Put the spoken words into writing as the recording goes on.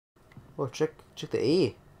Oh, check the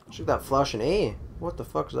A. Check that flashing A. What the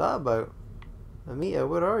fuck's that about? Amita,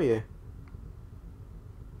 where are you?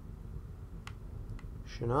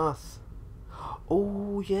 Shanath.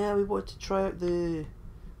 Oh yeah, we wanted to try out the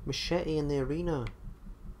machete in the arena.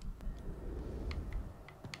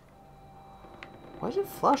 Why is it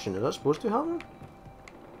flashing? Is that supposed to happen?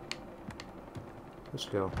 Let's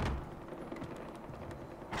go.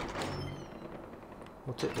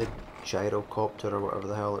 We'll take the gyrocopter or whatever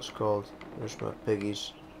the hell it's called. There's my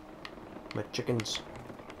piggies. My chickens.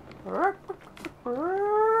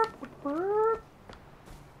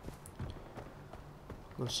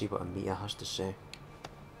 Let's see what Amita has to say.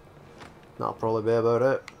 That'll probably be about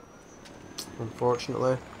it.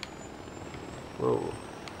 Unfortunately. Whoa.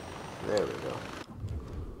 There we go.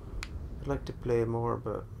 I'd like to play more,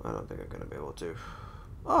 but I don't think I'm going to be able to.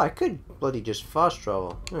 Oh, I could bloody just fast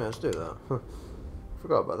travel. Yeah, let's do that.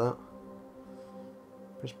 Forgot about that.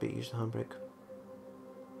 Press B, use the handbrake.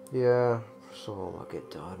 Yeah, so I'll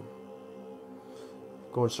get done.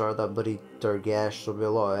 Go and start that bloody Durgash, there'll be a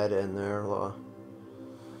lot of editing there, a lot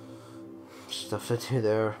of stuff to do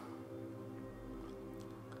there.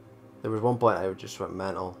 There was one point I just went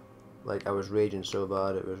mental. Like, I was raging so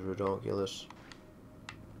bad, it was ridiculous.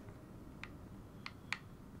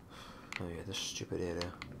 Oh yeah, this stupid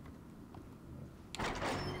area.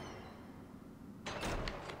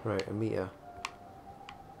 Right, Amita.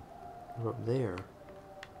 We're up there.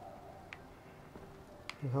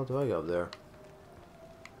 How the hell do I get up there?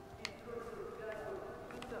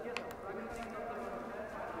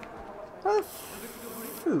 How the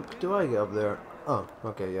fuck do I get up there? Oh,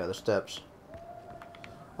 okay, yeah, the steps.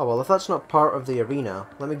 Oh well, if that's not part of the arena,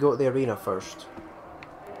 let me go to the arena first.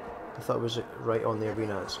 I thought it was right on the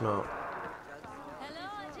arena, it's not.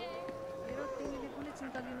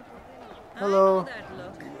 Hello.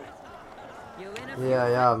 Yeah,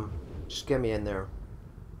 I am. Just get me in there.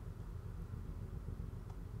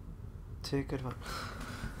 Take advantage.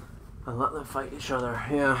 And let them fight each other,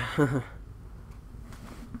 yeah.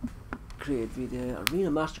 Create video. Arena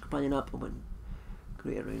Master Companion up and win.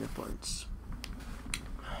 Create arena points.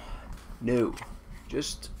 No.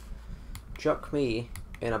 Just chuck me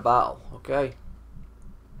in a battle, okay?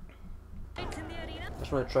 I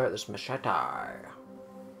just want to try out this machete.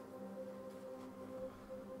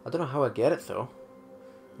 I don't know how I get it though.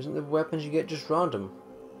 Isn't the weapons you get just random?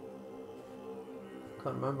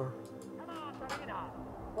 Can't remember.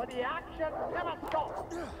 For the action never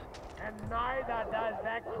stops, and neither does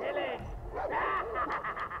the killing.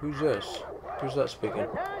 Who's this? Who's that speaking?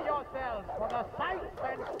 Prepare yourselves for the sights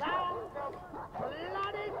and sounds of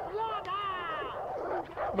bloody slaughter.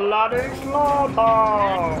 Bloody slaughter!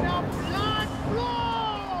 And the blood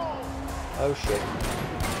flow. Oh shit.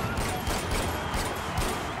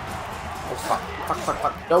 Oh fuck,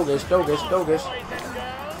 fuck. Dogus. Boys and girls, let's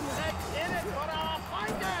hit it for our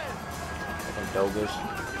fighters. Fucking Dogus.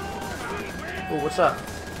 Oh, what's that?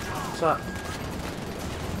 What's that?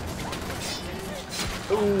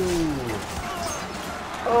 Ooh.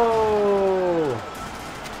 Oh.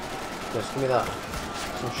 Yes, give me that.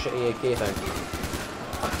 Some shitty AK thing.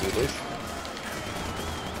 Fuck you, douche.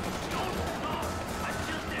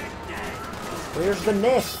 Where's the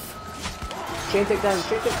nest? Chain it down,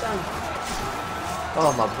 chain it down.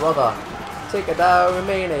 Oh, my brother. Take it down,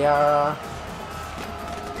 Mania.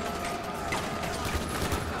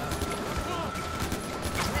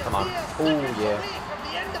 Come on. Oh, yeah.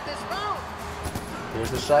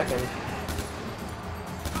 Here's the second.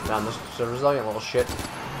 Damn, this is a resilient little shit.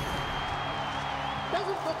 Doesn't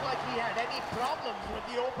look like he had any problems with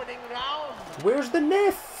the opening round. Where's the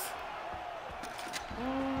Nif?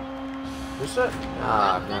 Is it?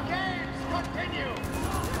 Ah, The no. games continue.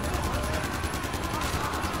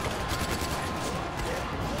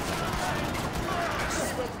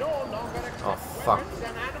 Oh, fuck.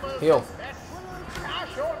 Heal.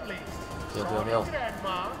 Cash only. Heal.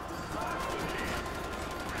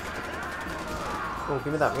 Oh,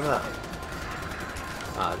 give me that.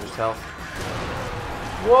 Ah, just health.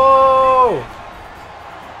 Whoa!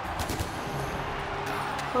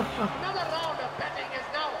 Another round of betting is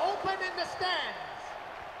now open in the stands.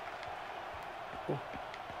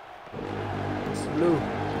 It's blue.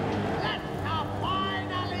 Let the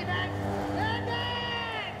final event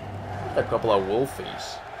begin. A couple of wolfies.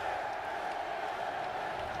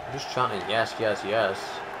 I'm just chanting yes.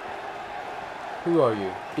 Who are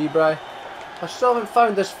you? Debray? I still haven't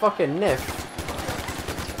found this fucking Nif.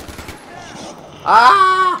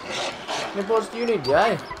 Ah! How many bullets do you need,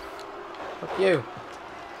 guy? Fuck you.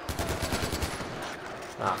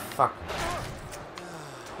 Ah, fuck.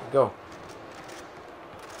 Go.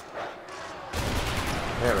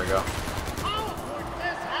 There we go. How could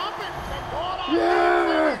this happen?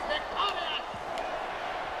 Yeah!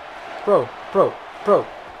 Bro.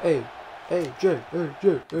 Hey, J.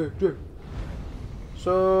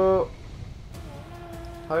 So,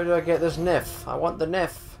 how do I get this NIF? I want the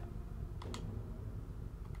NIF.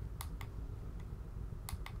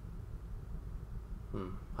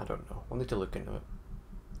 I don't know. We'll need to look into it.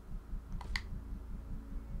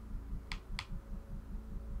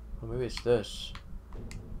 Well, maybe it's this.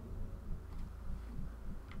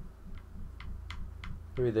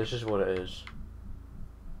 Maybe this is what it is.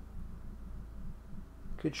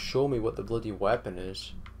 Could show me what the bloody weapon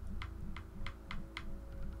is.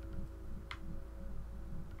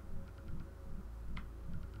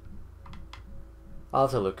 I'll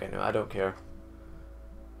have to look into it. I don't care.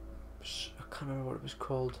 I can't remember what it was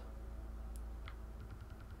called.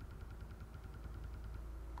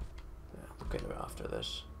 Yeah, I'll look into it after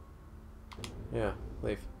this. Yeah,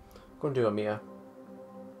 leave. Go and do a Mia.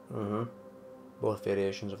 Both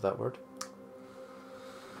variations of that word.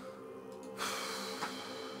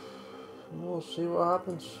 We'll see what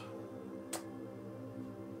happens.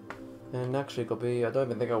 And next week will be, I don't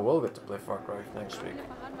even think I will get to play Far Cry next week.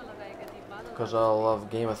 Because I'll have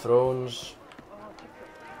Game of Thrones,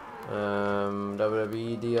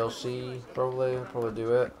 WWE DLC, probably. I'll probably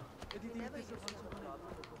do it.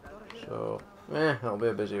 So, it'll be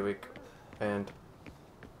a busy week. And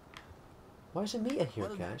why is it Mia here,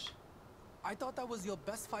 guys? I thought that was your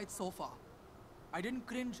best fight so far. I didn't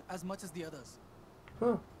cringe as much as the others.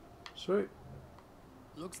 Huh. Sweet.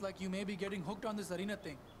 Looks like you may be getting hooked on this arena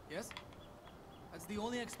thing, yes? That's the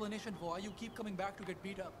only explanation for why you keep coming back to get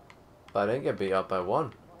beat up. But I didn't get beat up, I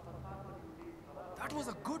won. That was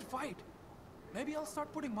a good fight. Maybe I'll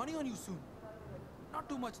start putting money on you soon. Not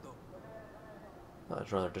too much though.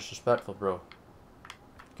 That's rather disrespectful, bro. You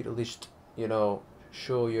could at least, you know,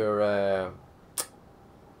 show your I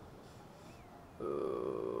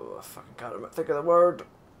fucking can't think of the word.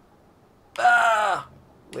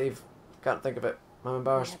 Leave. Can't think of it. I'm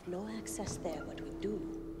embarrassed. We have no access there, but we do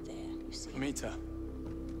there, you see. Mita,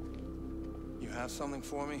 you have something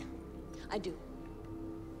for me? I do.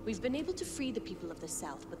 We've been able to free the people of the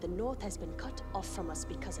South, but the North has been cut off from us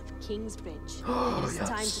because of King's Bridge. It is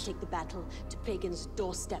time to take the battle to Pagan's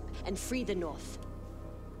doorstep and free the North.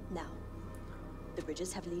 Now, the bridge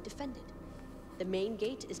is heavily defended. The main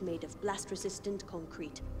gate is made of blast-resistant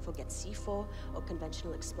concrete. Forget C4 or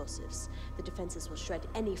conventional explosives. The defenses will shred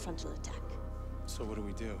any frontal attack. So what do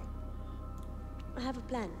we do? I have a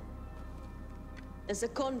plan. There's a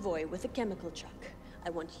convoy with a chemical truck. I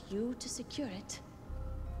want you to secure it,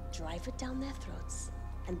 drive it down their throats,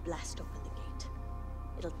 and blast open the gate.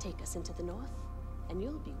 It'll take us into the North, and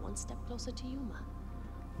you'll be one step closer to Yuma.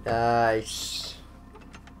 Nice.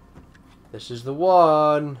 This is the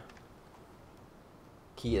one.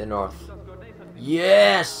 Key to the North.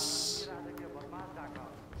 Yes!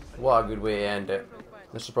 What a good way to end it.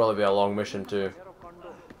 This will probably be a long mission too.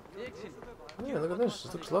 Yeah, look at this.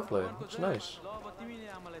 This looks lovely. It looks nice.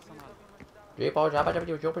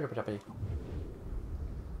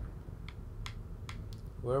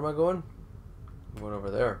 Where am I going? I'm going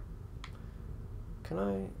over there. Can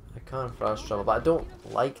I can fast travel, but I don't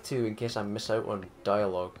like to in case I miss out on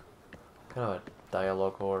dialogue. Kind of a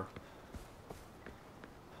dialogue whore.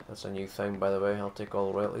 That's a new thing, by the way. I'll take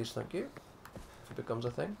all the royalties, thank you. If it becomes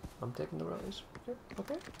a thing, I'm taking the royalties.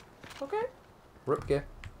 Okay. Ripke.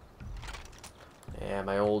 Yeah,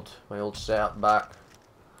 my old setup back.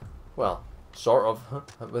 Well, sort of.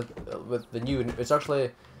 with the new. It's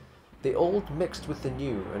actually the old mixed with the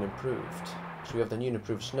new and improved. So we have the new and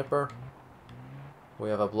improved snipper. We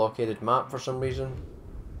have a blockaded map for some reason.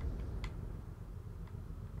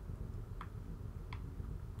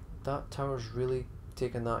 That tower's really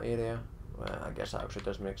taking that area. Well, I guess that actually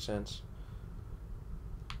does make sense.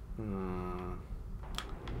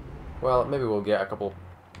 Well, maybe we'll get a couple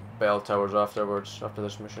bell towers afterwards, after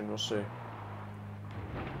this mission, we'll see.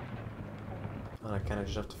 And I kinda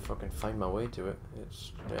just have to fucking find my way to it.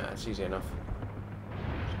 Yeah, it's easy enough.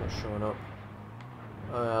 It's not showing up.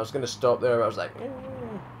 I was gonna stop there, but I was like,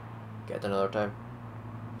 get it another time.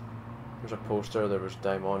 There's a poster, there was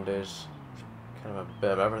Diamondes. Kind of a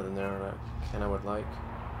bit of everything there that I kinda would like.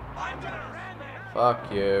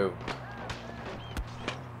 Fuck you.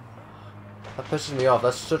 That pisses me off.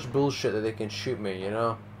 That's such bullshit that they can shoot me, you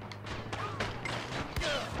know?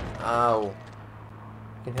 Ow.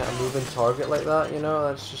 You can hit a moving target like that, you know?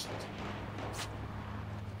 That's just...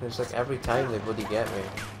 It's like every time they bloody get me.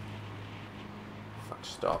 Fuck,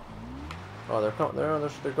 stop. Oh, they're gone, they're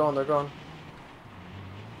gone.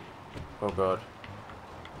 Oh god.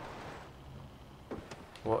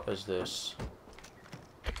 What is this?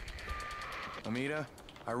 Amita,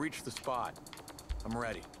 I reached the spot. I'm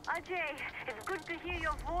ready. Ajay, it's good to hear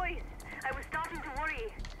your voice. I was starting to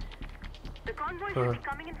worry. The convoy should be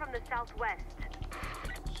coming in from the southwest.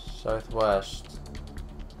 Southwest.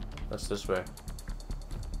 That's this way.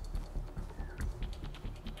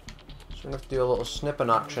 So I'm gonna have to do a little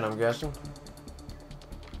snipping action, I'm guessing.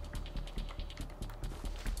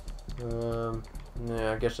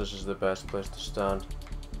 Yeah, I guess this is the best place to stand.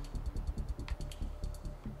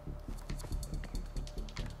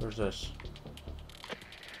 Where's this?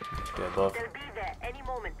 Let's get above. They'll be there any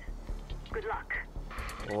moment. Good luck.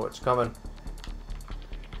 Oh, it's coming.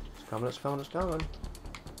 It's coming, it's coming, it's coming.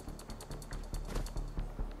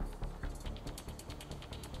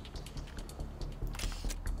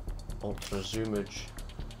 Ultra zoomage.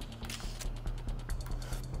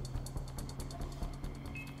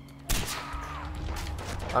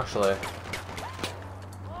 Actually,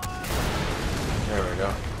 there we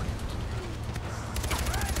go.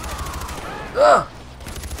 Ah!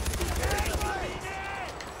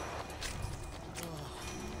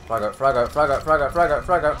 Frag out, frag out, frag out, frag out, frag out,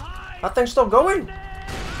 frag out. That thing's still going?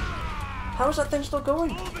 How is that thing still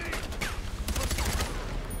going?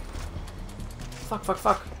 Fuck, fuck,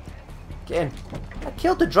 fuck. Get in. I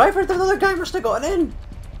killed the driver, the other guy must have gotten in.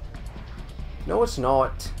 No, it's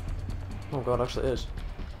not. Oh god, actually it is.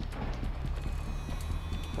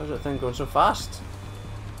 How's that thing going so fast?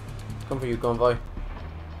 Come for you, convoy.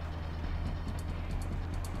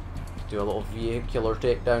 Do a little vehicular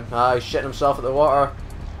takedown. Ah, he's shitting himself at the water.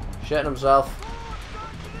 Shitting himself.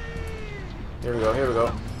 Here we go, here we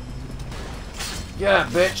go. Yeah,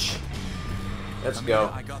 bitch! Let's go.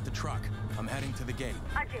 I got the truck. I'm heading to the gate.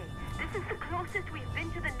 Ajay, this is the closest we've been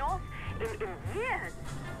to the north in years.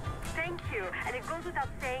 Thank you. And it goes without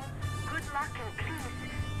saying, good luck and please,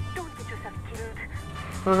 don't get yourself killed.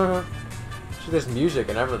 See, there's music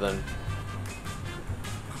and everything.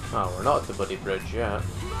 Oh, we're not at the bloody bridge yet.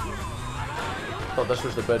 Thought this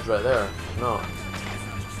was the bridge right there. No.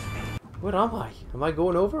 Where am I? Am I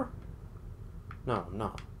going over? No, I'm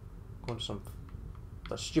not. I'm going to some...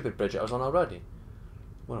 that stupid bridge I was on already.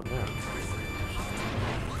 What am I there?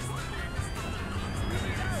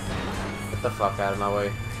 Get the fuck out of my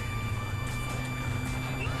way.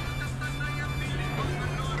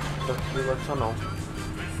 Circular tunnel.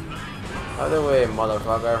 Out of the way,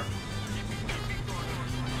 motherfucker.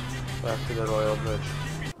 Back to the Royal Bridge.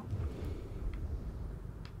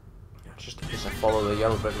 It's just a case of follow the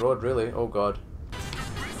yellow brick road, really. Oh god.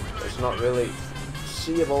 It's not really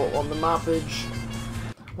seeable on the mappage.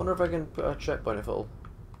 Wonder if I can put a checkpoint if it'll...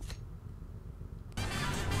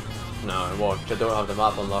 No, it won't. I don't have the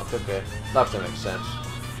map unlocked. Okay, that doesn't make sense.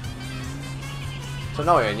 It's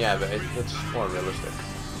annoying, yeah, but it's more realistic.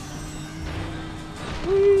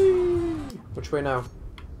 Whee! Which way now?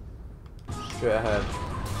 Straight ahead.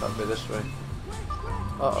 That'll be this way.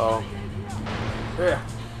 Uh-oh. Yeah.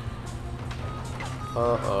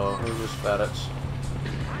 Uh-oh, who's this ferrets?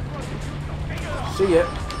 See it.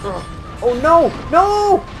 Oh no!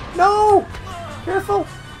 No! No! Careful!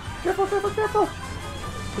 Careful, careful, careful!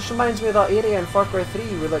 This reminds me of that area in Far Cry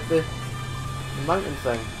 3 with like the mountain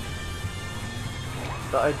thing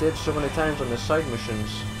that I did so many times on the side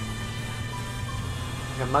missions.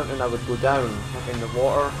 Like a mountain I would go down, like in the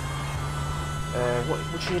water.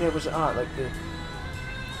 Which area was it at?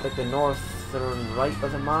 Like the northern right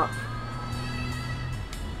of the map.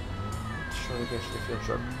 Trying to get the field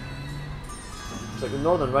trip. It's like the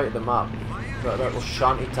northern right of the map. That little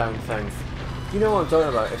shantytown thing. You know what I'm talking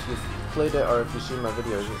about if you've played it or if you've seen my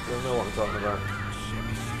videos, you'll know what I'm talking about.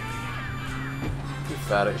 You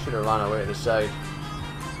ferret, should have ran away to the side.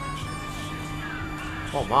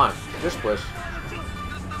 Oh man, this place.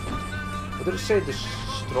 I did it say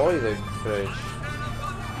destroy the bridge?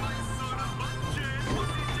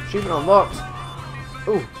 Achievement unlocked.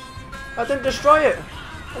 Ooh, I didn't destroy it.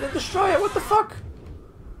 I didn't destroy it. What the fuck?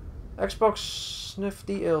 Xbox sniff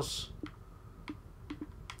details.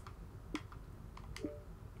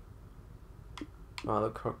 Oh,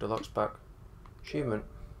 look, Kirk Deluxe back. Achievement.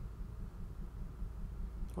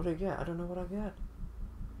 What did I get? I don't know what I get.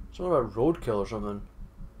 Something about roadkill or something.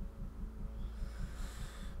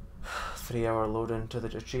 3 hour load into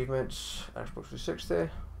the achievements. Xbox 360.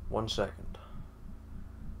 1 second.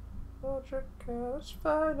 Logic at its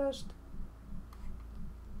finest.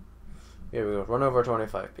 Here we go. Run over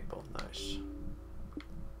 25 people. Nice.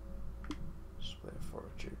 Display of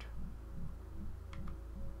fortitude.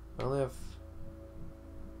 I only have...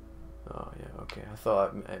 Oh yeah, okay. I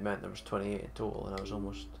thought it meant there was 28 in total and I was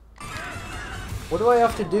almost... What do I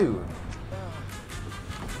have to do?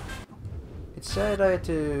 It said I had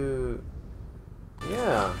to...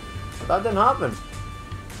 Yeah, but that didn't happen.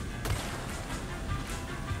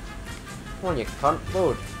 Come on, you cunt.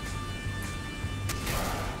 Load.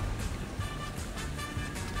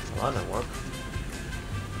 Well, that didn't work.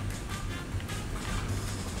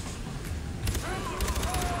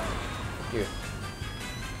 You.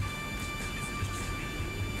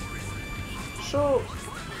 So...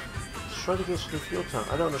 Destroy the gates of the fuel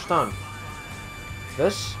tank. I don't understand.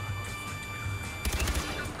 This?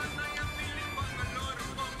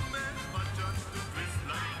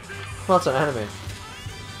 That's an enemy.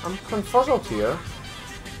 I'm confuzzled here.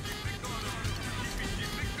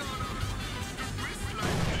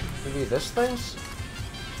 Maybe this thing's?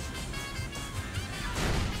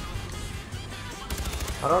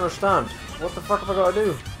 I don't understand. What the fuck have I got to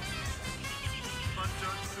do?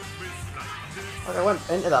 Like I went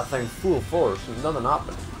into that thing full force and nothing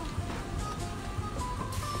happened.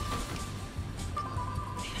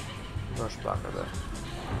 Rush back a bit.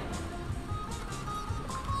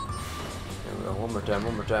 There we go, one more time,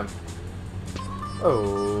 one more time.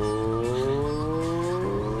 Oh.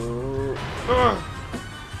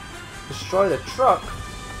 Destroy the truck? I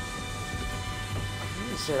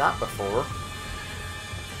didn't say that before.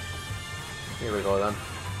 Here we go then.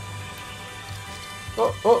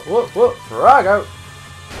 Oh, oh, whoa, whoa, frag out!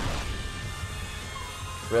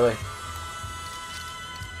 Really?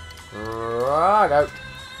 Frag out!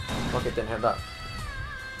 Fuck it, didn't hit that.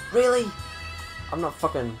 Really? I'm not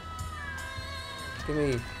fucking... Give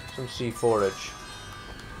me some C4-age.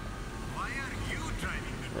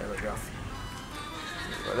 There we go.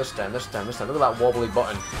 Well, this time. Look at that wobbly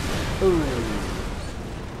button. Ooh.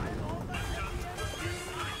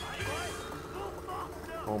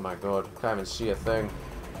 Oh my god, can't even see a thing.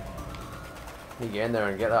 Need to get in there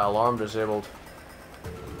and get that alarm disabled.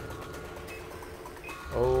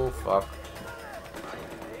 Oh fuck.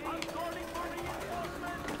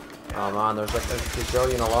 Oh man, there's like a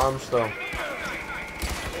gazillion alarms though.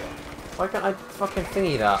 Why can't I fucking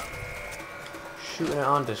thingy that? Shooting it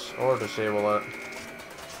on or disable it.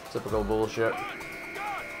 Typical bullshit.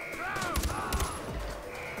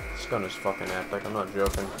 This gun is fucking epic, I'm not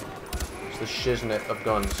joking. It's the shiznit of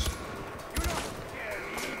guns.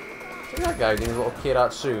 See that guy doing his little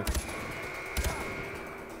Kiratsu.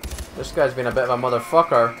 This guy's been a bit of a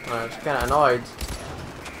motherfucker. I'm kinda annoyed.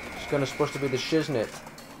 This gun is supposed to be the shiznit.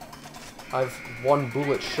 I've one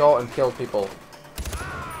bullet shot and killed people.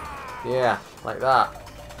 Yeah, like that.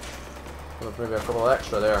 Maybe a couple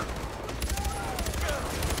extra there.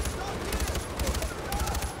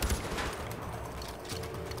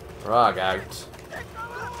 Rag out.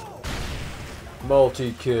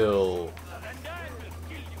 Multi-kill.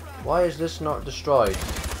 Why is this not destroyed?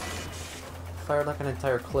 Fired like an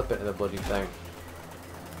entire clip into the bloody thing.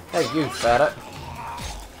 Hey, you ferret.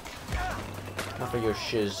 Enough of your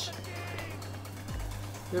shiz.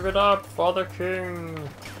 Give it up for the king.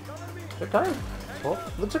 Is there a guy?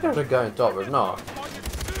 What? Looks like there's a guy on top, there's not.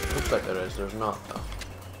 Looks like there is, there's not though.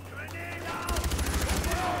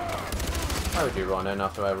 How would you run in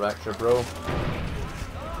after I wrecked your bro?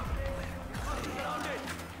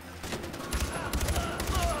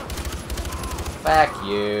 Fuck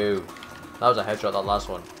you. That was a headshot, that last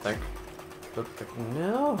one, I think. Looked like,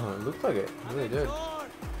 no, it looked like it. It really did.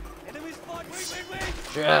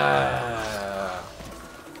 Yeah.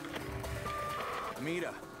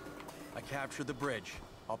 Amita, I captured the bridge.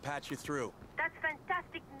 I'll patch you through. That's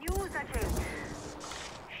fantastic news, Ajay.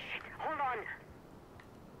 Shit, hold on.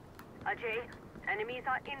 Ajay, enemies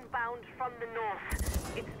are inbound from the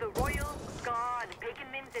north. It's the Royal Guard,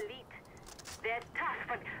 Paganman's elite. They're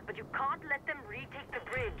tough, but you can't let them retake the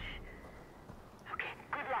bridge. Okay,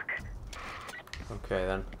 good luck. Okay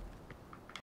then.